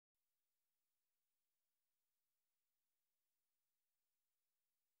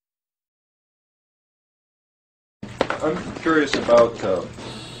I'm curious about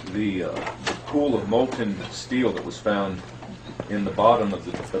the pool of molten steel that was found in the bottom of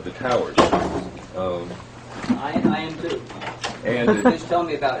the towers. I am too. And Please tell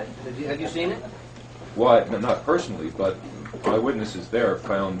me about it. Have you seen it? well, not personally, but eyewitnesses there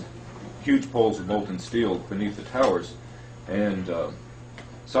found huge poles of molten steel beneath the towers, and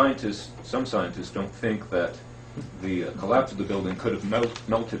some scientists don't think that the collapse of the building could have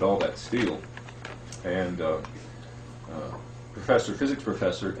melted all that steel. And physics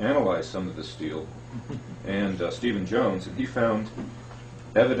professor analyzed some of the steel, and Stephen Jones, and he found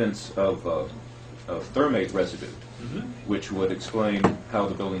evidence of thermate residue, which would explain how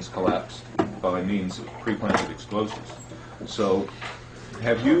the buildings collapsed by means of pre-planted explosives. So,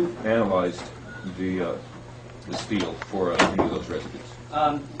 have you analyzed the steel for any of those residues?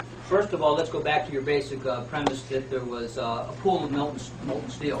 First of all, let's go back to your basic premise that there was a pool of molten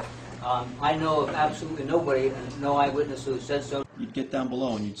steel. I know of absolutely nobody, and no eyewitness who said so. You'd get down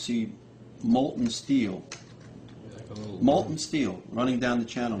below and you'd see molten steel running down the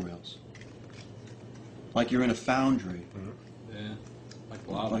channel rails, like you're in a foundry. Yeah, like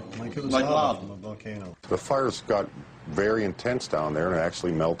lava. Like it was lava from a volcano. The fires got very intense down there, and it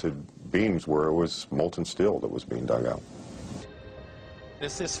actually melted beams where it was molten steel that was being dug out.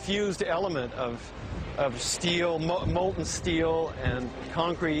 It's this fused element of steel, molten steel and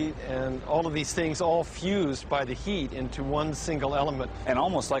concrete and all of these things all fused by the heat into one single element. And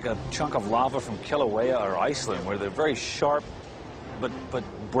almost like a chunk of lava from Kilauea or Iceland, where they're very sharp but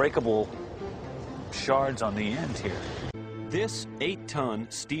breakable shards on the end here. This 8-ton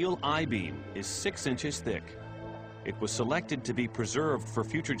steel I-beam is 6 inches thick. It was selected to be preserved for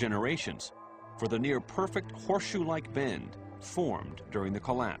future generations for the near-perfect horseshoe-like bend formed during the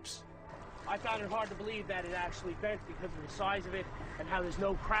collapse. I found it hard to believe that it actually bent because of the size of it and how there's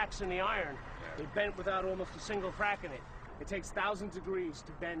no cracks in the iron. It bent without almost a single crack in it. It takes thousands of degrees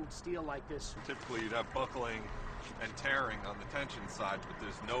to bend steel like this. Typically you'd have buckling and tearing on the tension side, but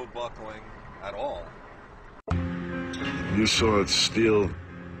there's no buckling at all. You saw steel,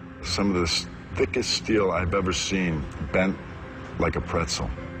 some of the thickest steel I've ever seen, bent like a pretzel.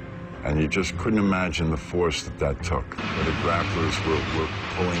 And you just couldn't imagine the force that took. Where the grapplers were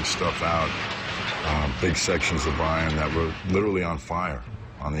pulling stuff out, big sections of iron that were literally on fire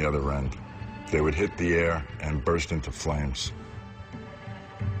on the other end. They would hit the air and burst into flames,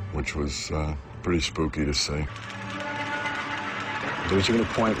 which was pretty spooky to see. There was even a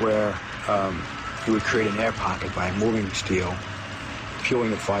point where you would create an air pocket by moving steel,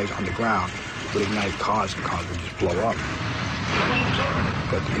 fueling the fires underground, would ignite cars, and cars would just blow up.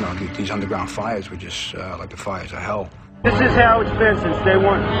 But, you know, these underground fires were just like the fires of hell. This is how it's been since day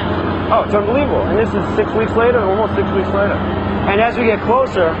one. Oh, it's unbelievable. And this is 6 weeks later, almost 6 weeks later. And as we get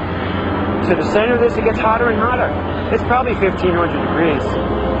closer to the center of this, it gets hotter and hotter. It's probably 1,500 degrees.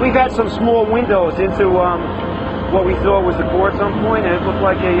 We've had some small windows into what we thought was a core at some point, and it looked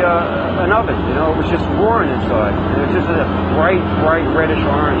like an oven. You know, it was just roaring inside. And it was just a bright reddish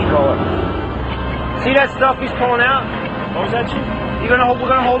orange color. See that stuff he's pulling out? What was that, Chief? We're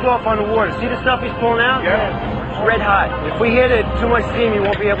gonna hold off on the water. See the stuff he's pulling out? Yeah. It's red hot. If we hit it too much steam, you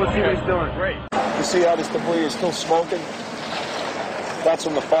won't be able to see what he's doing. Great. You see how this debris is still smoking? That's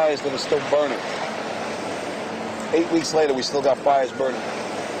from the fires that are still burning. 8 weeks later, we still got fires burning.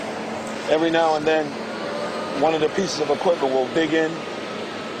 Every now and then, one of the pieces of equipment will dig in,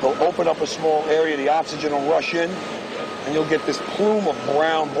 they'll open up a small area, the oxygen will rush in, and you'll get this plume of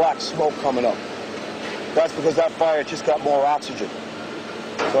brown, black smoke coming up. That's because that fire just got more oxygen.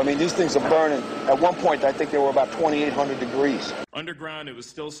 So, I mean, these things are burning. At one point, I think they were about 2,800 degrees. Underground, it was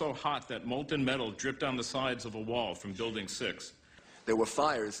still so hot that molten metal dripped down the sides of a wall from Building 6. There were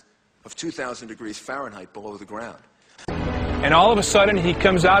fires of 2,000 degrees Fahrenheit below the ground. And all of a sudden, he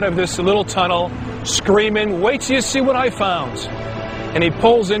comes out of this little tunnel screaming, "Wait till you see what I found." And he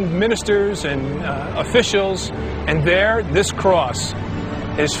pulls in ministers and officials, and there, this cross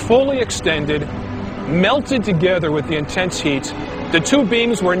is fully extended, melted together with the intense heat. The two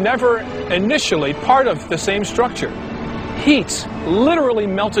beams were never initially part of the same structure. Heat literally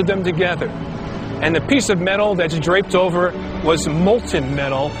melted them together. And the piece of metal that's draped over was molten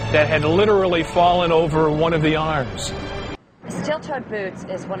metal that had literally fallen over one of the arms. Steel-toed boots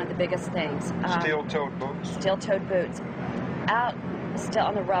is one of the biggest things. Steel-toed boots? Steel-toed boots. Out still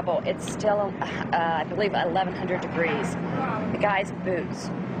on the rubble, it's still, I believe, 1,100 degrees. The guy's boots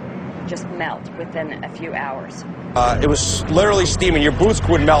just melt within a few hours. It was literally steaming. Your boots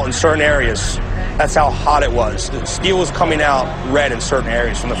would melt in certain areas. That's how hot it was. The steel was coming out red in certain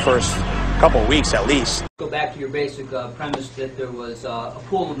areas from the first couple of weeks at least. Go back to your basic premise that there was a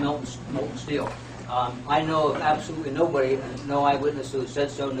pool of molten steel. I know of absolutely nobody, and no eyewitness who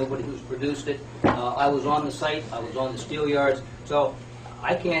said so, nobody who's produced it. I was on the site, I was on the steel yards, so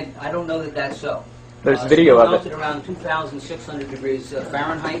I don't know that that's so. There's video of it. Melted around 2,600 degrees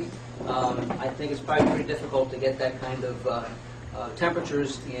Fahrenheit. I think it's probably pretty difficult to get that kind of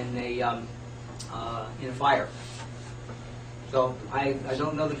temperatures in a fire. So I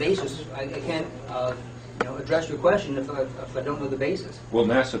don't know the basis. I can't address your question if I don't know the basis. Well,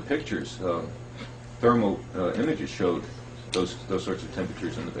 NASA pictures, thermal images showed those sorts of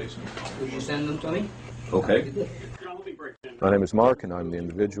temperatures in the basement. Would you send them to me? Okay. My name is Mark, and I'm the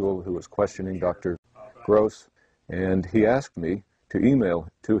individual who was questioning Dr. Gross, and he asked me to email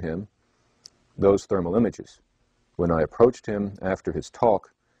to him those thermal images. When I approached him after his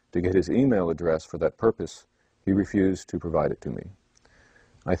talk to get his email address for that purpose, he refused to provide it to me.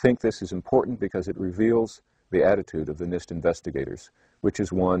 I think this is important because it reveals the attitude of the NIST investigators, which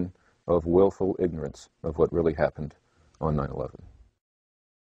is one of willful ignorance of what really happened on 9/11.